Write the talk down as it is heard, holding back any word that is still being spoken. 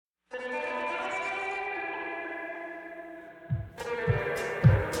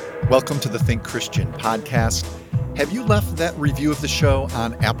Welcome to the Think Christian podcast. Have you left that review of the show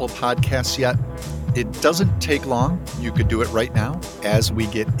on Apple Podcasts yet? It doesn't take long. You could do it right now as we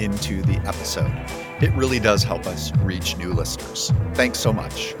get into the episode. It really does help us reach new listeners. Thanks so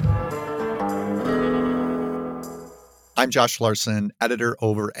much. I'm Josh Larson, editor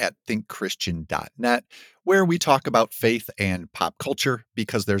over at thinkchristian.net, where we talk about faith and pop culture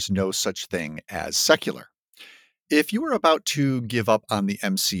because there's no such thing as secular. If you were about to give up on the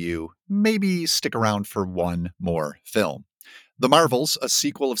MCU, maybe stick around for one more film. The Marvels, a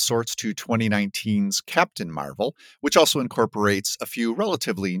sequel of sorts to 2019's Captain Marvel, which also incorporates a few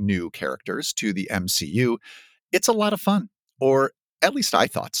relatively new characters to the MCU. It's a lot of fun, or at least I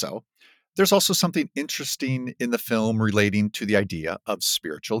thought so. There's also something interesting in the film relating to the idea of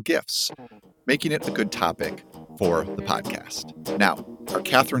spiritual gifts, making it a good topic for the podcast. Now, are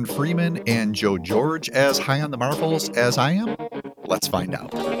Catherine Freeman and Joe George as high on the Marvels as I am? Let's find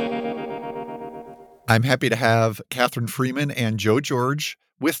out. I'm happy to have Catherine Freeman and Joe George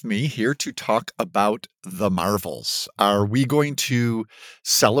with me here to talk about the Marvels. Are we going to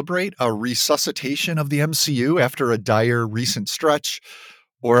celebrate a resuscitation of the MCU after a dire recent stretch?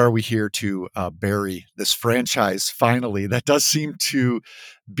 Or are we here to bury this franchise finally? That does seem to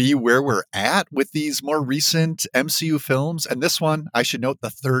be where we're at with these more recent MCU films. And this one, I should note, the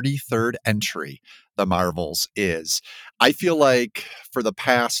 33rd entry, The Marvels, is. I feel like for the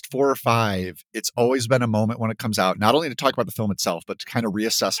past 4 or 5, it's always been a moment when it comes out, not only to talk about the film itself, but to kind of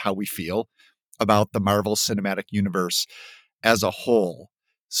reassess how we feel about the Marvel Cinematic Universe as a whole.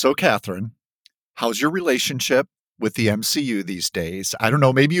 So, Catherine, how's your relationship with the MCU these days? I don't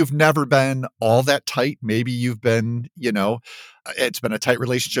know, maybe you've never been all that tight. Maybe you've been, it's been a tight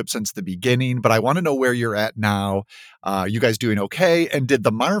relationship since the beginning, but I want to know where you're at now. You guys doing okay? And did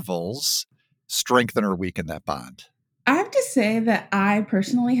the Marvels strengthen or weaken that bond? I have to say that I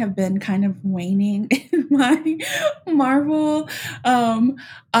personally have been kind of waning in my Marvel.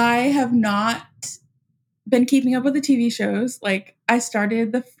 I have not been keeping up with the TV shows. Like, I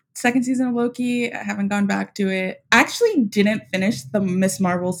started the second season of Loki. I haven't gone back to it. I actually didn't finish the Miss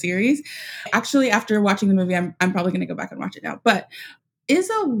Marvel series. Actually, after watching the movie, I'm probably going to go back and watch it now. But is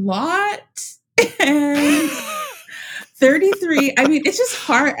a lot. And 33. I mean, it's just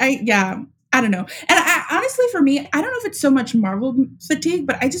hard. I don't know. And I honestly, for me, I don't know if it's so much Marvel fatigue,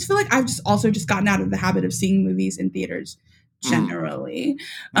 but I just feel like I've just also just gotten out of the habit of seeing movies in theaters generally.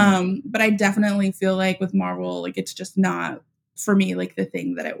 But I definitely feel like with Marvel, like, it's just not for me, like, the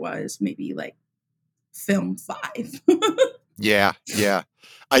thing that it was maybe like film 5. Yeah.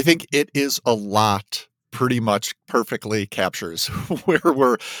 I think it is a lot. Pretty much perfectly captures where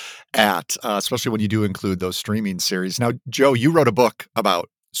we're at, especially when you do include those streaming series. Now, Joe, you wrote a book about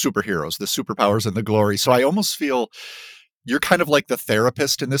superheroes, the superpowers and the glory. So I almost feel you're kind of like the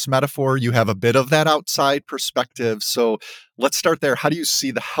therapist in this metaphor. You have a bit of that outside perspective. So let's start there. How do you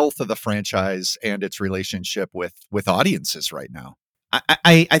see the health of the franchise and its relationship with audiences right now?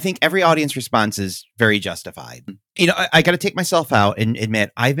 I think every audience response is very justified. I got to take myself out and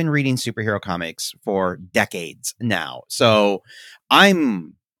admit I've been reading superhero comics for decades now. So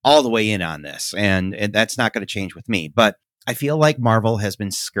I'm all the way in on this, and that's not going to change with me. But I feel like Marvel has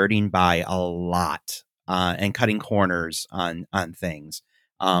been skirting by a lot and cutting corners on things,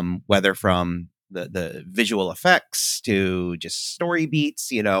 whether from the visual effects to just story beats,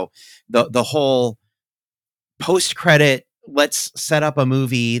 the whole post-credit, let's set up a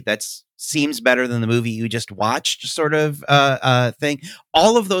movie that seems better than the movie you just watched sort of thing.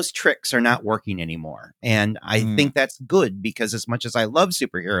 All of those tricks are not working anymore. And I think that's good, because as much as I love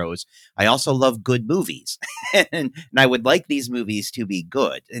superheroes, I also love good movies. and I would like these movies to be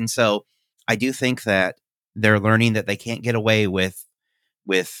good. And so I do think that they're learning that they can't get away with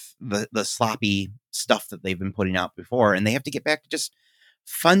the sloppy stuff that they've been putting out before. And they have to get back to just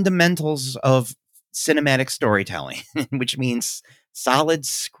fundamentals of cinematic storytelling, which means solid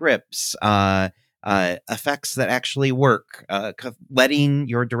scripts, effects that actually work. Letting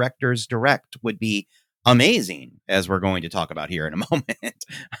your directors direct would be amazing, as we're going to talk about here in a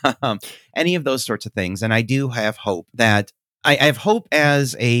moment. Any of those sorts of things. And I do have hope that I have hope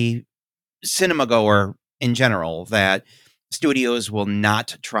as a cinema goer in general that studios will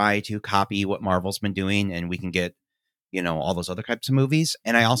not try to copy what Marvel's been doing, and we can get, all those other types of movies.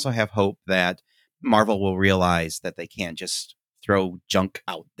 And I also have hope that Marvel will realize that they can't just throw junk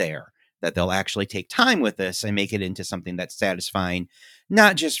out there, that they'll actually take time with this and make it into something that's satisfying,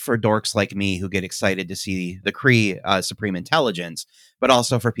 not just for dorks like me who get excited to see the Kree Supreme Intelligence, but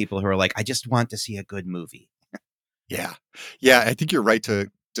also for people who are like, I just want to see a good movie. Yeah, I think you're right to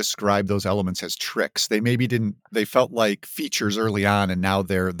describe those elements as tricks. They maybe didn't, they felt like features early on, and now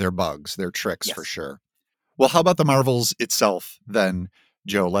they're bugs, they're tricks for sure. Well, how about the Marvels itself then,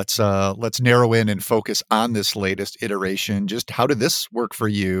 Joe? Let's narrow in and focus on this latest iteration. Just how did this work for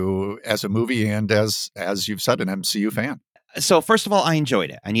you as a movie and as you've said, an MCU fan? So first of all, I enjoyed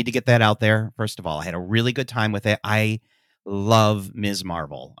it. I need to get that out there. First of all, I had a really good time with it. I love Ms.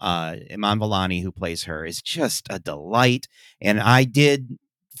 Marvel. Iman Vellani, who plays her, is just a delight. And I did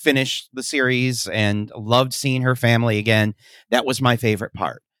finish the series and loved seeing her family again. That was my favorite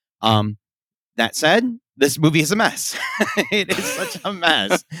part. That said, this movie is a mess. It is such a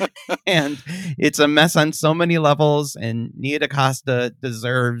mess. And it's a mess on so many levels. And Nia DaCosta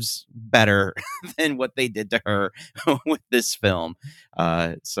deserves better than what they did to her with this film.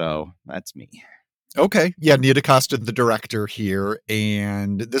 So that's me. Okay. Yeah, Nia DaCosta, the director here,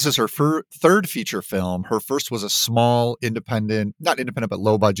 and this is her third feature film. Her first was a small not independent, but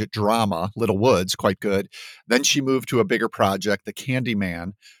low budget drama, Little Woods, quite good. Then she moved to a bigger project, the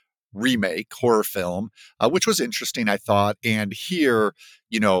Candyman remake horror film, which was interesting, I thought. And here,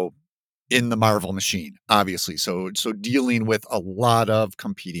 in the Marvel machine, obviously. So dealing with a lot of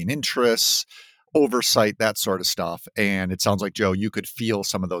competing interests, oversight, that sort of stuff. And it sounds like, Joe, you could feel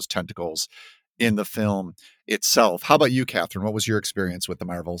some of those tentacles in the film itself. How about you, Catherine? What was your experience with the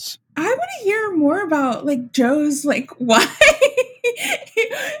Marvels? I want to hear more about Joe's why.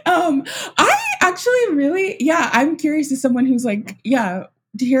 I actually really, I'm curious as someone who's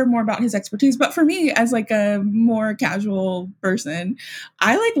to hear more about his expertise. But for me, as a more casual person,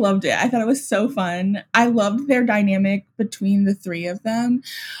 I loved it. I thought it was so fun. I loved their dynamic between the three of them.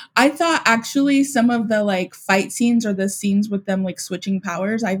 I thought actually some of the fight scenes or the scenes with them switching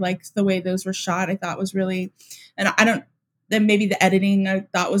powers, I liked the way those were shot. I thought was really, and then maybe the editing I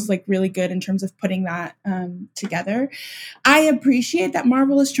thought was really good in terms of putting that together. I appreciate that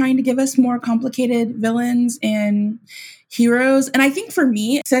Marvel is trying to give us more complicated villains and heroes. And I think for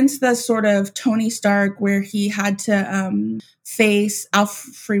me, since the sort of Tony Stark where he had to face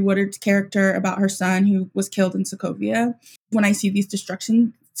Alfre Woodard's character about her son who was killed in Sokovia, when I see these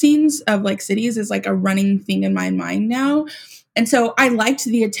destruction scenes of cities is a running thing in my mind now. And so I liked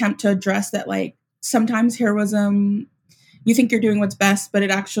the attempt to address that sometimes heroism, you think you're doing what's best, but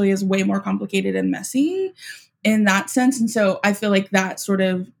it actually is way more complicated and messy in that sense. And so I feel that sort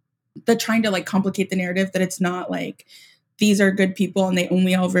of the trying to complicate the narrative, that it's not these are good people and they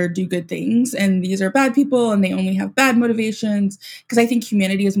only ever do good things, and these are bad people and they only have bad motivations. Because I think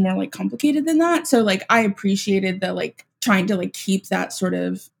humanity is more complicated than that. So I appreciated the trying to keep that sort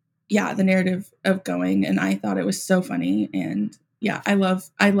of the narrative of going, and I thought it was so funny. And I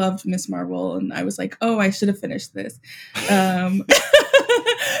loved Ms. Marvel, and I was oh, I should have finished this.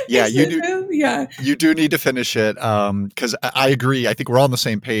 Yeah, you do. Yeah, you do need to finish it because I agree. I think we're all on the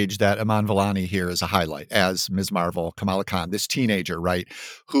same page that Iman Vellani here is a highlight as Ms. Marvel, Kamala Khan, this teenager, right?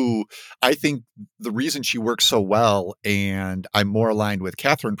 Who I think the reason she works so well, and I'm more aligned with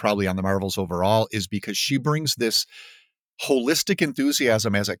Catherine probably on the Marvels overall, is because she brings this holistic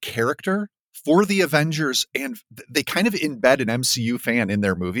enthusiasm as a character for the Avengers, and they kind of embed an MCU fan in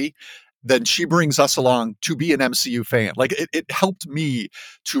their movie. Then she brings us along to be an MCU fan. It helped me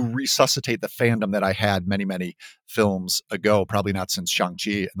to resuscitate the fandom that I had many, many films ago. Probably not since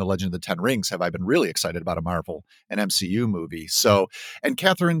Shang-Chi and The Legend of the Ten Rings have I been really excited about a Marvel and MCU movie. So, and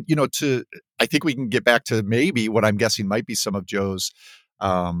Catherine, I think we can get back to maybe what I'm guessing might be some of Joe's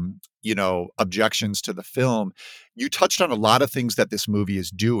objections to the film. You touched on a lot of things that this movie is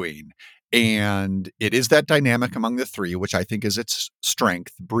doing. And it is that dynamic among the three, which I think is its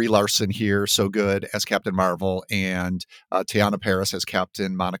strength. Brie Larson here, so good as Captain Marvel, and Teyonah Parris as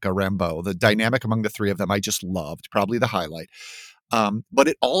Captain Monica Rambeau. The dynamic among the three of them I just loved, probably the highlight. But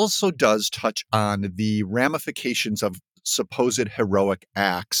it also does touch on the ramifications of supposed heroic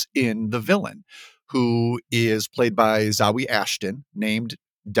acts in the villain, who is played by Zawe Ashton, named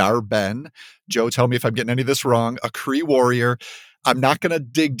Dar-Benn. Joe, tell me if I'm getting any of this wrong. A Kree warrior. I'm not going to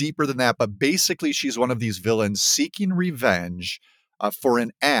dig deeper than that, but basically she's one of these villains seeking revenge for an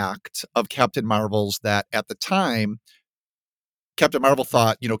act of Captain Marvel's that at the time, Captain Marvel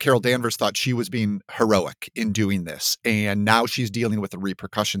thought, Carol Danvers thought she was being heroic in doing this. And now she's dealing with the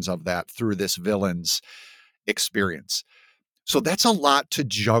repercussions of that through this villain's experience. So that's a lot to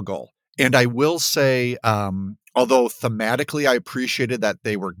juggle. And I will say, although thematically I appreciated that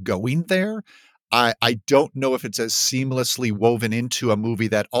they were going there, I don't know if it's as seamlessly woven into a movie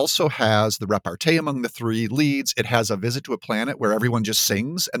that also has the repartee among the three leads. It has a visit to a planet where everyone just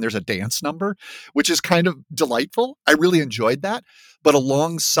sings and there's a dance number, which is kind of delightful. I really enjoyed that. But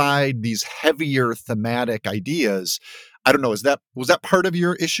alongside these heavier thematic ideas, I don't know. Was that part of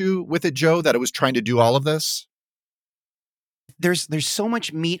your issue with it, Joe, that it was trying to do all of this? There's so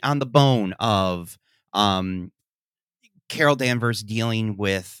much meat on the bone of um Carol Danvers dealing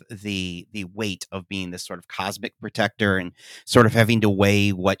with the weight of being this sort of cosmic protector and sort of having to weigh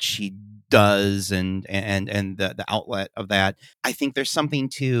what she does and the outlet of that. I think there's something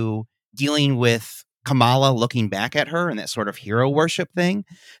to dealing with Kamala looking back at her and that sort of hero worship thing.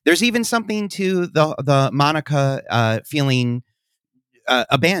 There's even something to the Monica feeling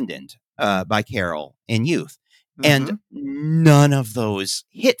abandoned by Carol in youth. And none of those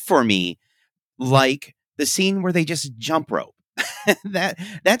hit for me like the scene where they just jump rope. that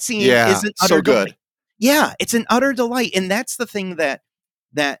scene is an utter so good. delight. Yeah, it's an utter delight, and that's the thing that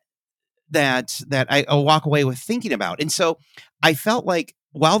I walk away with thinking about. And so I felt like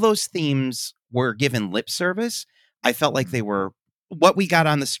while those themes were given lip service, I felt like they were what we got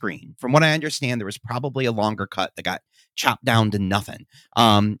on the screen. From what I understand, there was probably a longer cut that got chopped down to nothing.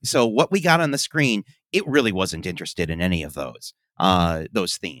 So what we got on the screen, it really wasn't interested in any of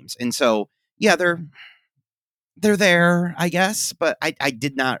those themes. And so, yeah, they're there, I guess, but I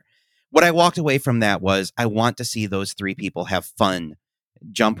did not. What I walked away from that was I want to see those three people have fun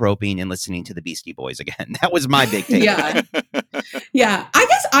jump roping and listening to the Beastie Boys again. That was my big thing. Yeah. I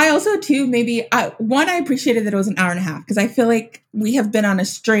guess I also too, maybe I appreciated that it was an hour and a half because I feel like we have been on a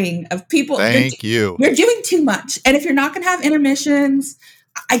string of people. Thank you. We're doing too much. And if you're not going to have intermissions,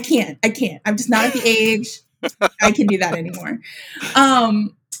 I can't. I'm just not at the age I can do that anymore.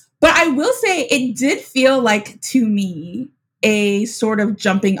 But I will say it did feel like to me a sort of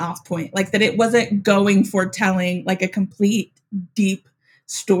jumping off point, like that it wasn't going for telling like a complete deep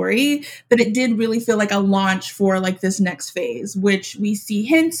story, that it did really feel like a launch for like this next phase, which we see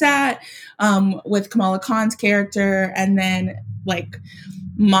hints at with Kamala Khan's character, and then like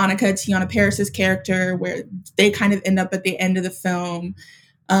Monica Tiana Paris's character, where they kind of end up at the end of the film.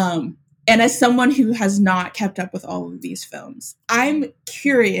 And as someone who has not kept up with all of these films, I'm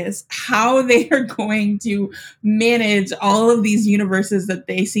curious how they are going to manage all of these universes that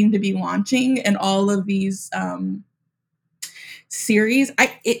they seem to be launching and all of these series.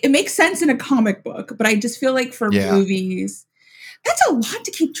 It makes sense in a comic book, but I just feel like for movies, that's a lot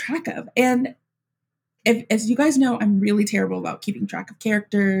to keep track of. And as you guys know, I'm really terrible about keeping track of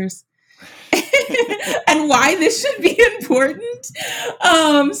characters and why this should be important.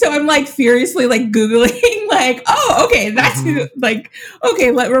 So I'm like furiously like Googling like, oh, okay, that's who, like,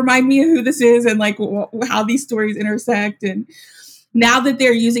 okay, remind me of who this is and like how these stories intersect. And now that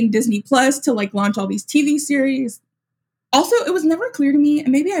they're using Disney Plus to like launch all these TV series, also, it was never clear to me,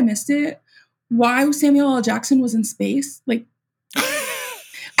 and maybe I missed it, why Samuel L. Jackson was in space. Like,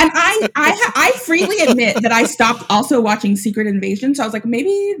 and I freely admit that I stopped also watching Secret Invasion. So I was like,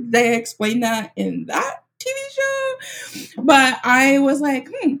 maybe they explained that in that TV show. But I was like,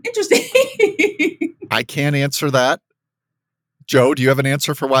 interesting. I can't answer that. Joe, do you have an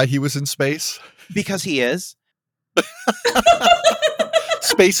answer for why he was in space? Because he is.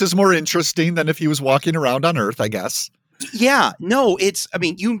 Space is more interesting than if he was walking around on Earth, I guess. Yeah, no,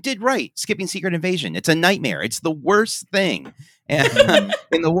 you did right. Skipping Secret Invasion. It's a nightmare. It's the worst thing in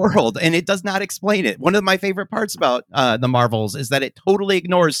the world, and it does not explain it. One of my favorite parts about the Marvels is that it totally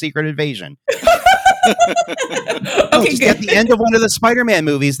ignores Secret Invasion. Okay, at the end of one of the Spider-Man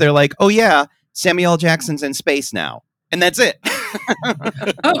movies, they're like, oh yeah, Samuel L. Jackson's in space now. And that's it.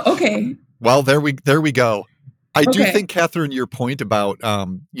 Oh, okay. Well, there we go. I do think, Catherine, your point about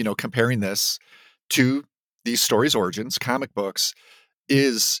comparing this to these stories' origins, comic books,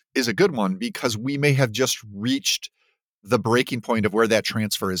 is a good one, because we may have just reached the breaking point of where that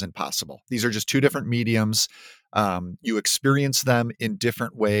transfer isn't possible. These are just two different mediums. You experience them in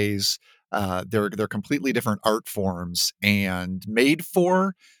different ways. They're completely different art forms and made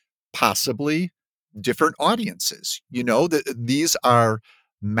for possibly different audiences. These are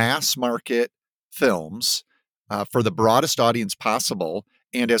mass market films for the broadest audience possible.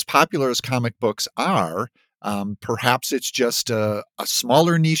 And as popular as comic books are, perhaps it's just a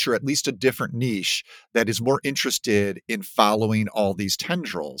smaller niche, or at least a different niche, that is more interested in following all these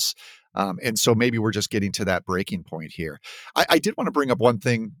tendrils. And so maybe we're just getting to that breaking point here. I did want to bring up one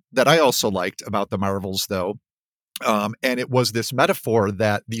thing that I also liked about the Marvels, though. And it was this metaphor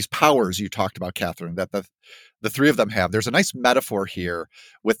that these powers you talked about, Catherine, that the three of them have. There's a nice metaphor here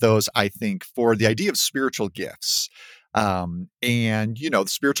with those, I think, for the idea of spiritual gifts. And the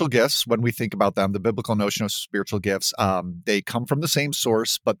spiritual gifts, when we think about them, the biblical notion of spiritual gifts, they come from the same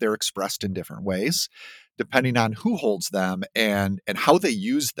source, but they're expressed in different ways, depending on who holds them and how they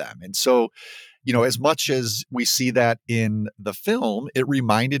use them. And so, as much as we see that in the film, it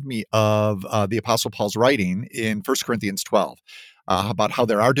reminded me of the Apostle Paul's writing in 1 Corinthians 12 about how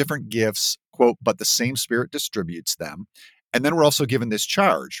there are different gifts, quote, but the same Spirit distributes them. And then we're also given this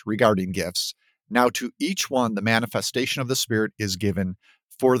charge regarding gifts. Now, to each one, the manifestation of the Spirit is given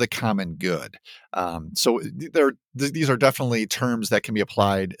for the common good. So these are definitely terms that can be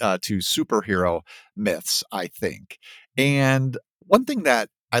applied to superhero myths, I think. And one thing that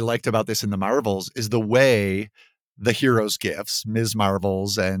I liked about this in the Marvels is the way the heroes' gifts, Ms.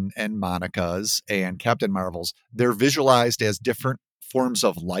 Marvel's and Monica's and Captain Marvel's, they're visualized as different forms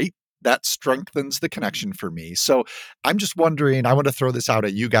of light. That strengthens the connection for me. So I'm just wondering, I want to throw this out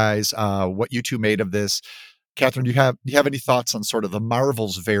at you guys, what you two made of this. Catherine, do you have any thoughts on sort of the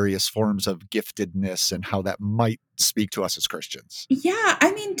Marvel's various forms of giftedness and how that might speak to us as Christians? Yeah,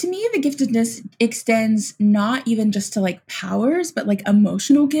 I mean, to me, the giftedness extends not even just to like powers, but like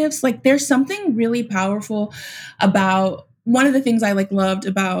emotional gifts. Like, there's something really powerful about one of the things I like loved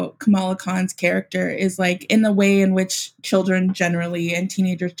about Kamala Khan's character is like in the way in which children generally and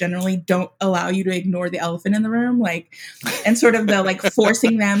teenagers generally don't allow you to ignore the elephant in the room, like, and sort of the like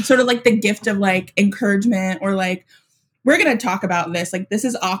forcing them, sort of like the gift of like encouragement or like, we're going to talk about this. Like, this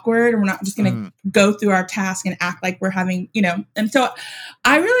is awkward. And we're not just going to go through our task and act like we're having, and so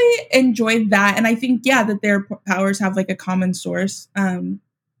I really enjoyed that. And I think, yeah, that their powers have like a common source.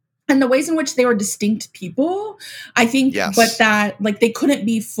 And the ways in which they were distinct people, I think, yes. But that like they couldn't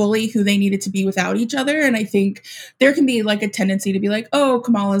be fully who they needed to be without each other. And I think there can be like a tendency to be like, oh,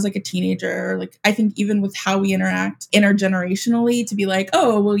 Kamala is like a teenager. Or, like, I think even with how we interact intergenerationally to be like,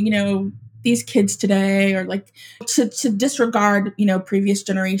 oh, well, these kids today, or like to disregard, previous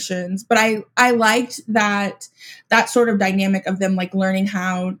generations. But I liked that sort of dynamic of them like learning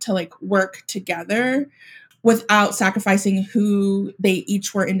how to like work together without sacrificing who they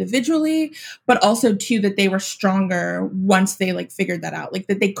each were individually, but also too that they were stronger once they like figured that out, like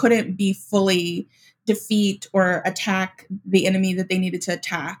that they couldn't be fully defeat or attack the enemy that they needed to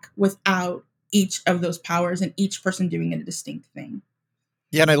attack without each of those powers and each person doing a distinct thing.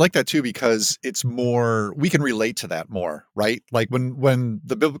 Yeah, and I like that too because it's more, we can relate to that more, right? Like when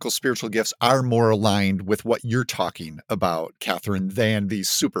the biblical spiritual gifts are more aligned with what you're talking about, Catherine, than these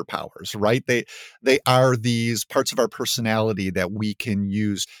superpowers, right? They are these parts of our personality that we can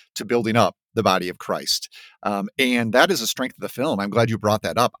use to building up the body of Christ. And that is a strength of the film. I'm glad you brought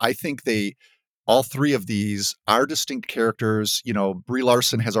that up. I think all three of these are distinct characters. Brie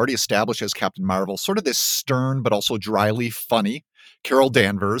Larson has already established as Captain Marvel, sort of this stern, but also dryly funny Carol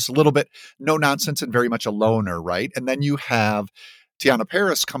Danvers, a little bit no nonsense and very much a loner, right? And then you have Teyonah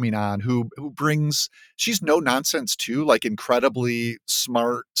Parris coming on who brings, she's no nonsense too, like incredibly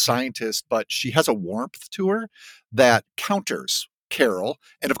smart scientist, but she has a warmth to her that counters Carol.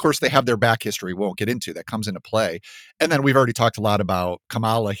 And of course, they have their back history we won't get into that comes into play. And then we've already talked a lot about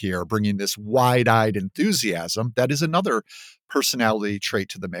Kamala here, bringing this wide-eyed enthusiasm. That is another personality trait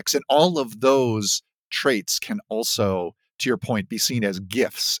to the mix. And all of those traits can also, to your point, be seen as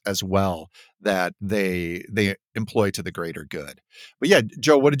gifts as well that they employ to the greater good. But yeah,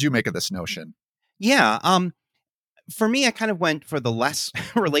 Joe, what did you make of this notion? Yeah. For me, I kind of went for the less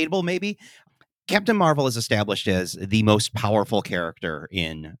relatable, maybe. Captain Marvel is established as the most powerful character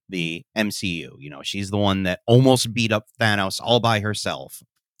in the MCU. She's the one that almost beat up Thanos all by herself.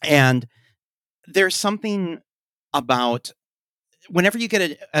 And there's something about whenever you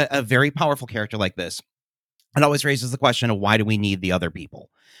get a very powerful character like this, it always raises the question of why do we need the other people?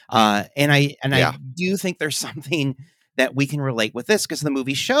 And I do think there's something that we can relate with this because the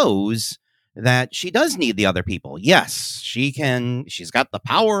movie shows that she does need the other people. Yes, she's got the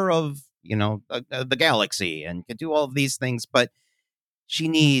power of the galaxy and can do all of these things, but she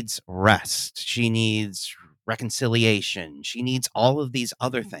needs rest. She needs reconciliation. She needs all of these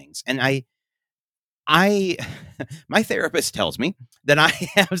other things. And my therapist tells me that I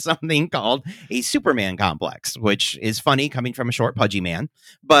have something called a Superman complex, which is funny coming from a short, pudgy man,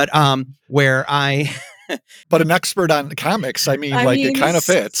 but where but an expert on comics, I mean, it kind of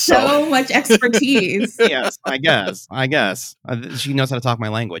fits. So much expertise. Yes, I guess. She knows how to talk my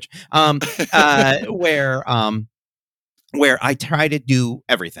language. Where I try to do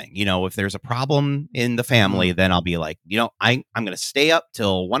everything. If there's a problem in the family, then I'll be like, I'm going to stay up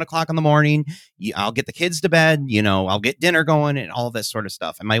till 1 o'clock in the morning. I'll get the kids to bed, I'll get dinner going and all this sort of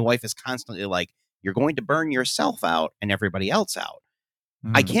stuff. And my wife is constantly like, you're going to burn yourself out and everybody else out.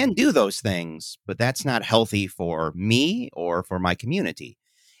 I can do those things, but that's not healthy for me or for my community.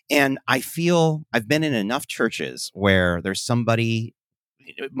 And I feel I've been in enough churches where there's somebody,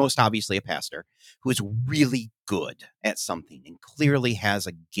 most obviously a pastor, who is really good at something and clearly has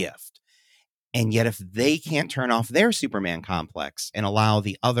a gift. And yet if they can't turn off their Superman complex and allow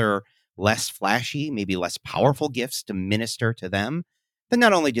the other less flashy, maybe less powerful gifts to minister to them, then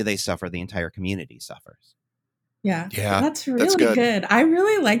not only do they suffer, the entire community suffers. Yeah, Yeah, that's that's really good. good. I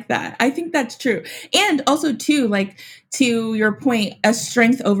really like that. I think that's true. And also too, like to your point, a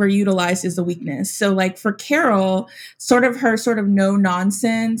strength overutilized is a weakness. So like for Carol, sort of her sort of no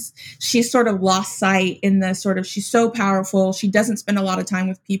nonsense, she's sort of lost sight in the sort of, she's so powerful. She doesn't spend a lot of time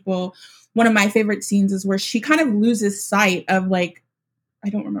with people. One of my favorite scenes is where she kind of loses sight of like, I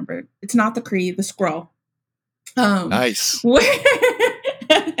don't remember. It's not the Kree, the Skrull. Nice. Where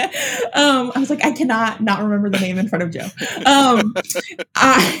I was like, I cannot not remember the name in front of Joe.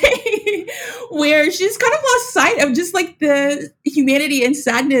 Where she's kind of lost sight of just like the humanity and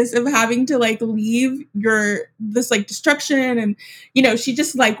sadness of having to like leave this like destruction, and you know, she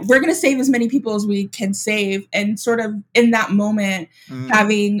just like, we're gonna save as many people as we can save, and sort of in that moment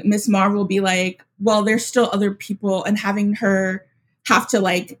having Miss Marvel be like, well, there's still other people, and having her have to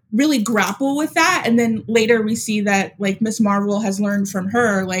like really grapple with that. And then later we see that like Miss Marvel has learned from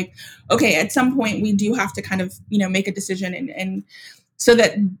her, like, okay, at some point we do have to kind of, you know, make a decision, and so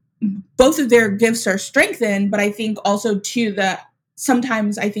that both of their gifts are strengthened. But I think also too that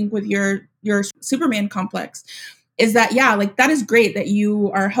sometimes I think with your Superman complex is that, yeah, like that is great that you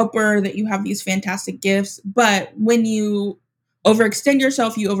are a helper, that you have these fantastic gifts, but when you overextend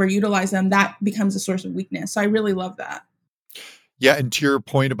yourself, you overutilize them, that becomes a source of weakness. So I really love that. Yeah, and to your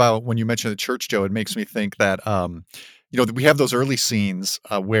point about when you mentioned the church, Joe, it makes me think that you know, we have those early scenes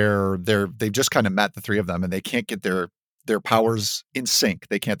where they've just kind of met, the three of them, and they can't get their powers in sync.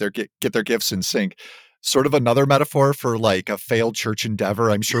 They can't get their gifts in sync. Sort of another metaphor for like a failed church endeavor.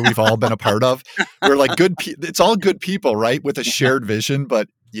 I'm sure we've all been a part of. We're like it's all good people, right, with a shared vision, but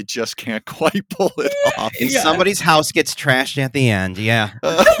you just can't quite pull it off. And somebody's house gets trashed at the end. Yeah.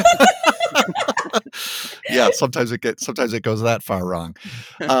 Yeah, sometimes it goes that far wrong.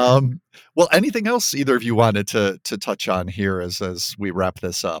 Well, anything else either of you wanted to touch on here as we wrap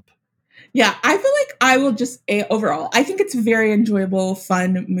this up? Yeah, I feel like I will just overall, I think it's a very enjoyable,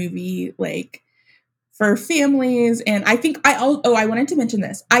 fun movie, like for families. And I think I wanted to mention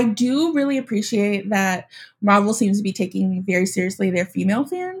this. I do really appreciate that Marvel seems to be taking very seriously their female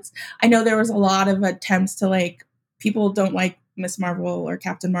fans. I know there was a lot of attempts to like, people don't like Miss Marvel or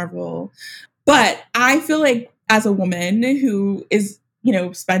Captain Marvel, but I feel like as a woman who is, you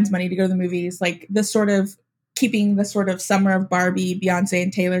know, spends money to go to the movies, like the sort of keeping the sort of summer of Barbie, Beyonce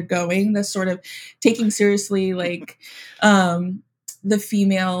and Taylor going, the sort of taking seriously like the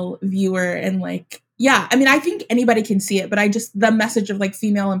female viewer, and like, yeah, I mean, I think anybody can see it, but the message of like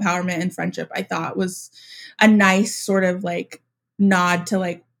female empowerment and friendship, I thought was a nice sort of like nod to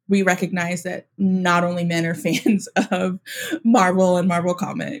like, we recognize that not only men are fans of Marvel and Marvel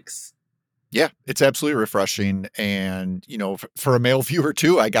Comics. Yeah, it's absolutely refreshing. And, you know, for a male viewer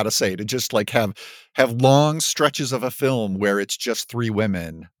too, I got to say, to just like have long stretches of a film where it's just three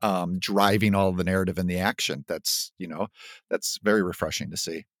women driving all the narrative and the action. That's, you know, that's very refreshing to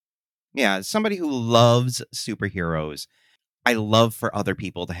see. Yeah. As somebody who loves superheroes, I love for other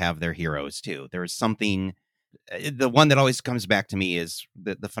people to have their heroes too. There's something, the one that always comes back to me is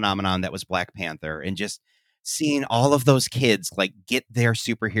the phenomenon that was Black Panther, and just seeing all of those kids like get their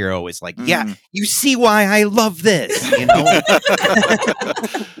superhero is like, yeah, you see why I love this, you know?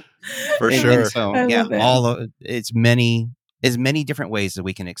 For sure. And so, yeah, as many different ways that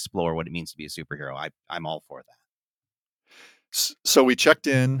we can explore what it means to be a superhero. I'm all for that. So we checked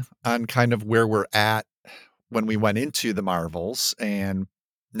in on kind of where we're at when we went into the Marvels, and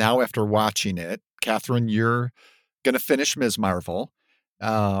now after watching it, Catherine, you're going to finish Ms. Marvel.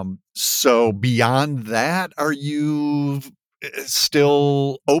 So beyond that, are you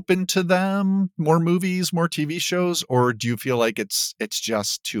still open to them? More movies, more TV shows, or do you feel like it's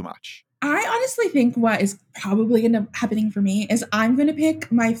just too much? I honestly think what is probably going to happening for me is I'm going to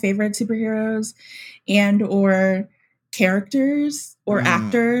pick my favorite superheroes and or characters or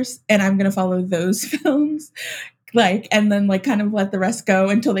actors, and I'm going to follow those films. Like, and then like kind of let the rest go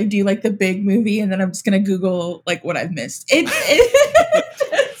until they do like the big movie, and then I'm just gonna Google like what I've missed.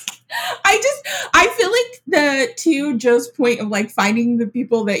 I feel like to Joe's point of like finding the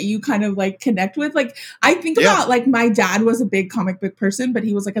people that you kind of like connect with. Like I think about like my dad was a big comic book person, but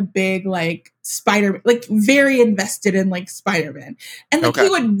he was like a big like like very invested in like Spider-Man, and like he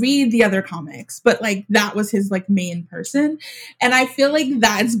would read the other comics, but like that was his like main person. And I feel like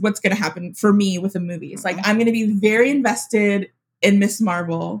that's what's gonna happen for me with the movies. Like I'm gonna be very invested in Miss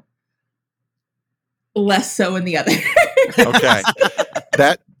Marvel, less so in the other. Okay.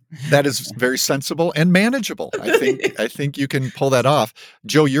 That is very sensible and manageable. I think you can pull that off.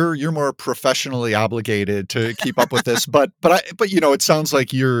 Joe, you're more professionally obligated to keep up with this, but it sounds like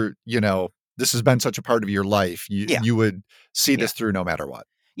this has been such a part of your life. You would see this through no matter what.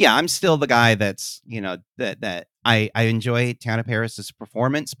 Yeah, I'm still the guy that's, that I enjoy Tana Paris's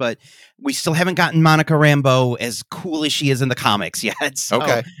performance, but we still haven't gotten Monica Rambeau as cool as she is in the comics yet. So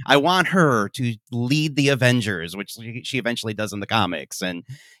okay. I want her to lead the Avengers, which she eventually does in the comics. And,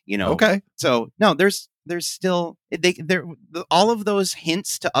 okay. So no, there's still all of those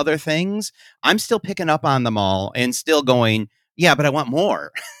hints to other things. I'm still picking up on them all and still going, yeah, but I want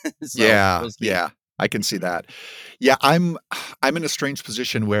more. So, yeah. I can see that. Yeah, I'm in a strange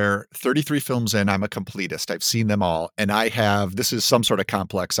position where 33 films in, I'm a completist. I've seen them all, and this is some sort of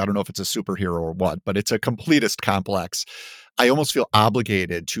complex. I don't know if it's a superhero or what, but it's a completist complex. I almost feel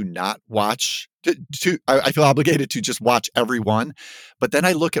obligated to not watch. I feel obligated to just watch every one, but then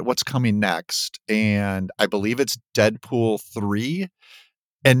I look at what's coming next, and I believe it's Deadpool 3.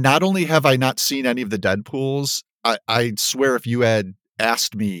 And not only have I not seen any of the Deadpools, I swear if you had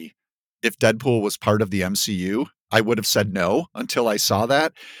asked me if Deadpool was part of the MCU, I would have said no until I saw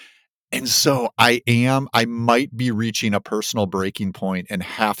that. And so I might be reaching a personal breaking point and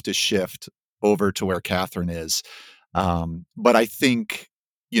have to shift over to where Catherine is. But I think,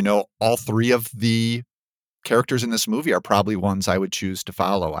 all three of the characters in this movie are probably ones I would choose to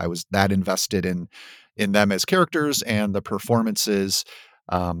follow. I was that invested in them as characters and the performances.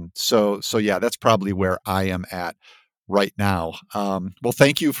 So yeah, that's probably where I am at right now. Well,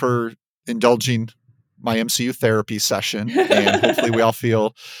 thank you for indulging my MCU therapy session, and hopefully we all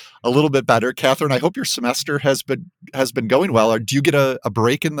feel a little bit better. Catherine, I hope your semester has been going well. Or do you get a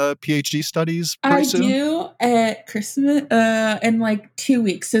break in the PhD studies pretty soon? I do at Christmas in like 2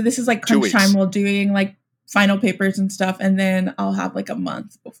 weeks. So this is like crunch time while doing like final papers and stuff, and then I'll have like a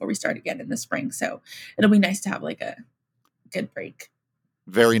month before we start again in the spring. So it'll be nice to have like a good break.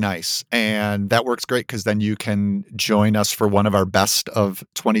 Very nice. And that works great because then you can join us for one of our best of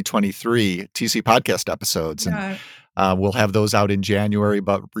 2023 TC podcast episodes. Yeah. And we'll have those out in January,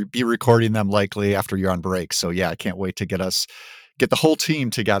 but be recording them likely after you're on break. So yeah, I can't wait to get the whole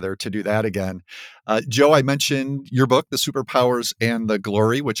team together to do that again. Joe, I mentioned your book, The Superpowers and the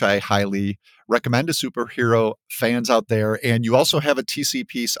Glory, which I highly recommend to superhero fans out there. And you also have a TC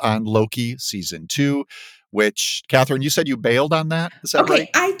piece on Loki season 2, which, Catherine, you said you bailed on that? Is that right?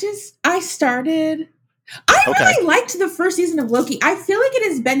 I started. I really liked the first season of Loki. I feel like it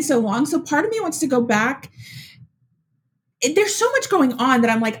has been so long, so part of me wants to go back. There's so much going on that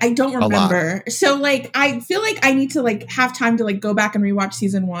I'm like, I don't remember. So like, I feel like I need to like have time to like go back and rewatch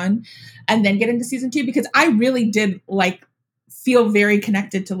season 1 and then get into season 2, because I really did like feel very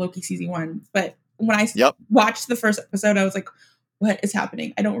connected to Loki season 1. But when I watched the first episode, I was like, what is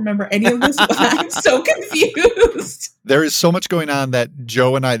happening? I don't remember any of this. I'm so confused. There is so much going on that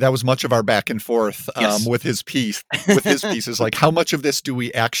Joe and I, that was much of our back and forth with his pieces. Like, how much of this do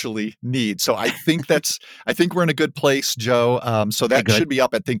we actually need? So I think we're in a good place, Joe. So that should be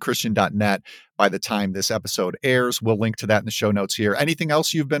up at thinkchristian.net by the time this episode airs. We'll link to that in the show notes here. Anything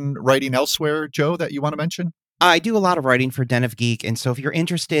else you've been writing elsewhere, Joe, that you want to mention? I do a lot of writing for Den of Geek. And so if you're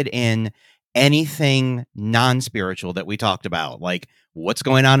interested in anything non-spiritual that we talked about, like what's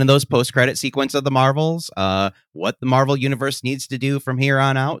going on in those post-credit sequence of the Marvels, what the Marvel universe needs to do from here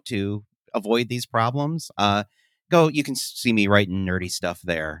on out to avoid these problems, you can see me writing nerdy stuff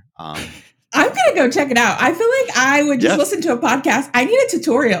there. I'm gonna go check it out. I feel like I would just listen to a podcast. I need a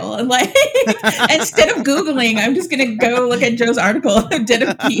tutorial, and like instead of Googling, I'm just gonna go look at Joe's article. Den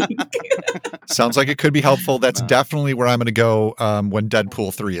of Geek. Sounds like it could be helpful. That's definitely where I'm gonna go when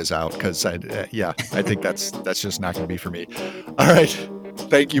Deadpool 3 is out, because I think that's just not gonna be for me. All right,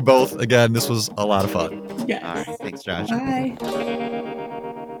 thank you both again. This was a lot of fun. Yeah. All right, thanks, Josh. Bye.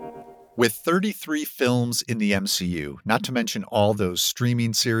 With 33 films in the MCU, not to mention all those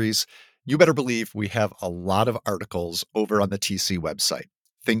streaming series, you better believe we have a lot of articles over on the TC website,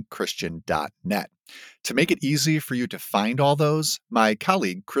 thinkchristian.net. To make it easy for you to find all those, my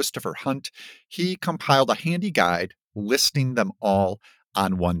colleague Christopher Hunt, he compiled a handy guide listing them all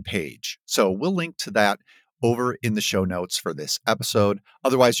on one page. So we'll link to that over in the show notes for this episode.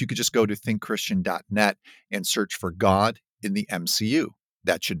 Otherwise, you could just go to thinkchristian.net and search for God in the MCU.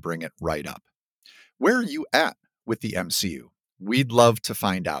 That should bring it right up. Where are you at with the MCU? We'd love to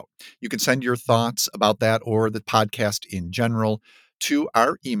find out. You can send your thoughts about that or the podcast in general to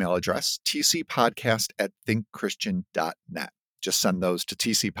our email address, tcpodcast@thinkchristian.net. Just send those to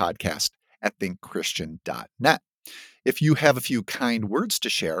tcpodcast@thinkchristian.net. If you have a few kind words to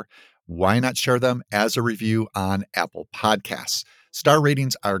share, why not share them as a review on Apple Podcasts? Star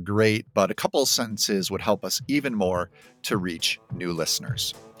ratings are great, but a couple of sentences would help us even more to reach new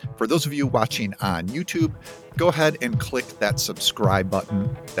listeners. For those of you watching on YouTube, go ahead and click that subscribe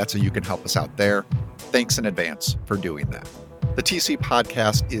button. That's how you can help us out there. Thanks in advance for doing that. The TC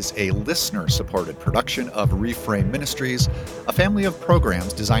Podcast is a listener-supported production of Reframe Ministries, a family of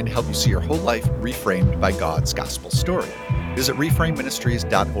programs designed to help you see your whole life reframed by God's gospel story. Visit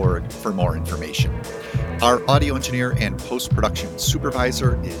reframeministries.org for more information. Our audio engineer and post-production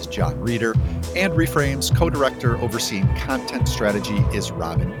supervisor is John Reeder, and Reframe's co-director overseeing content strategy is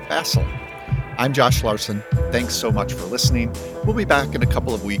Robin Bassel. I'm Josh Larson. Thanks so much for listening. We'll be back in a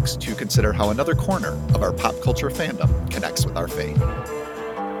couple of weeks to consider how another corner of our pop culture fandom connects with our faith.